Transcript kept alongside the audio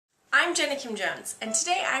I'm Jenna Kim Jones, and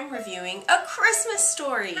today I'm reviewing A Christmas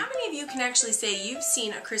Story. How many of you can actually say you've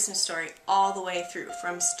seen A Christmas Story all the way through,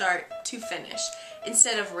 from start to finish,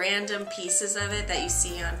 instead of random pieces of it that you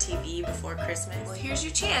see on TV before Christmas? Well, here's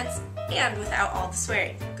your chance, and without all the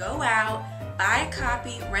swearing. Go out, buy a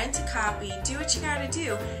copy, rent a copy, do what you gotta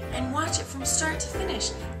do, and watch it from start to finish,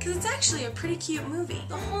 because it's actually a pretty cute movie.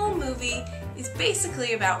 The whole movie is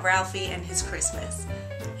basically about Ralphie and his Christmas,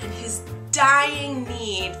 and his dying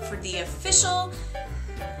need for the official,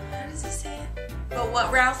 how does he say it? But what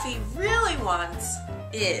Ralphie really wants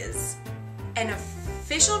is an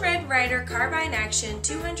official Red Ryder carbine action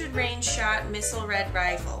 200 range shot missile red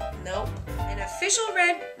rifle. Nope. An official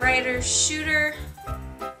Red Ryder shooter.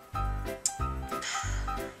 An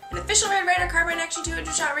official Red Ryder carbine action 200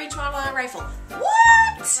 shot range model rifle.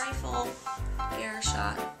 What? Rifle. Air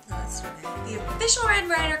shot. No, that's not it. The official Red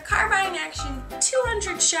Ryder carbine action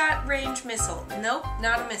 200 shot range missile. Nope,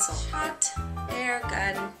 not a missile. Shot air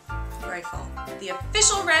gun rifle. The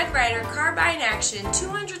official Red Ryder carbine action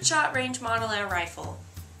 200 shot range model air rifle.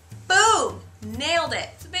 Boom! Nailed it.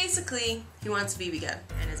 So basically, he wants a BB gun.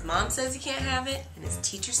 And his mom says he can't have it, and his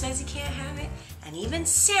teacher says he can't have it, and even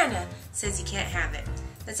Santa says he can't have it.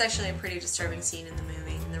 That's actually a pretty disturbing scene in the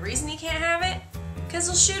movie. And the reason he can't have it? Because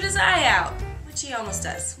he'll shoot his eye out. Which he almost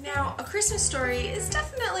does. Now, A Christmas Story is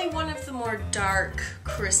definitely one of the more dark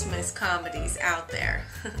Christmas comedies out there.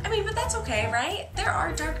 I mean, but that's okay, right? There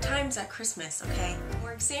are dark times at Christmas, okay?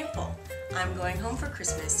 For example, I'm going home for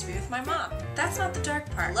Christmas to be with my mom. That's not the dark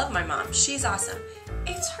part. I love my mom. She's awesome.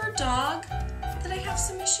 It's her dog that I have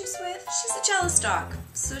some issues with. She's a jealous dog,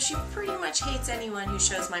 so she pretty much hates anyone who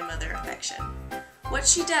shows my mother affection. What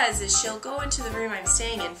she does is she'll go into the room I'm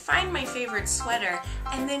staying in, find my favorite sweater,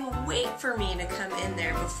 and then wait for me to come in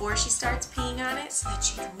there before she starts peeing on it so that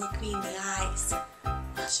she can look me in the eyes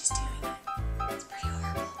while she's doing it. It's pretty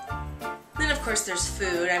horrible. Then of course there's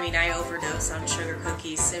food. I mean, I overdose on sugar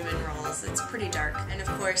cookies, cinnamon rolls. It's pretty dark. And of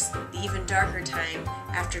course, the even darker time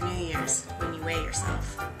after New Year's when you weigh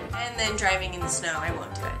yourself. And then driving in the snow. I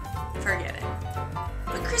won't do it. Forget it.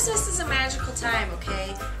 But Christmas is a magical time,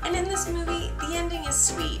 okay? And in this movie, the ending is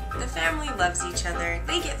sweet. The family loves each other.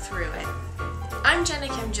 They get through it. I'm Jenna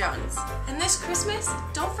Kim Jones, and this Christmas,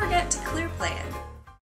 don't forget to Clearplay it.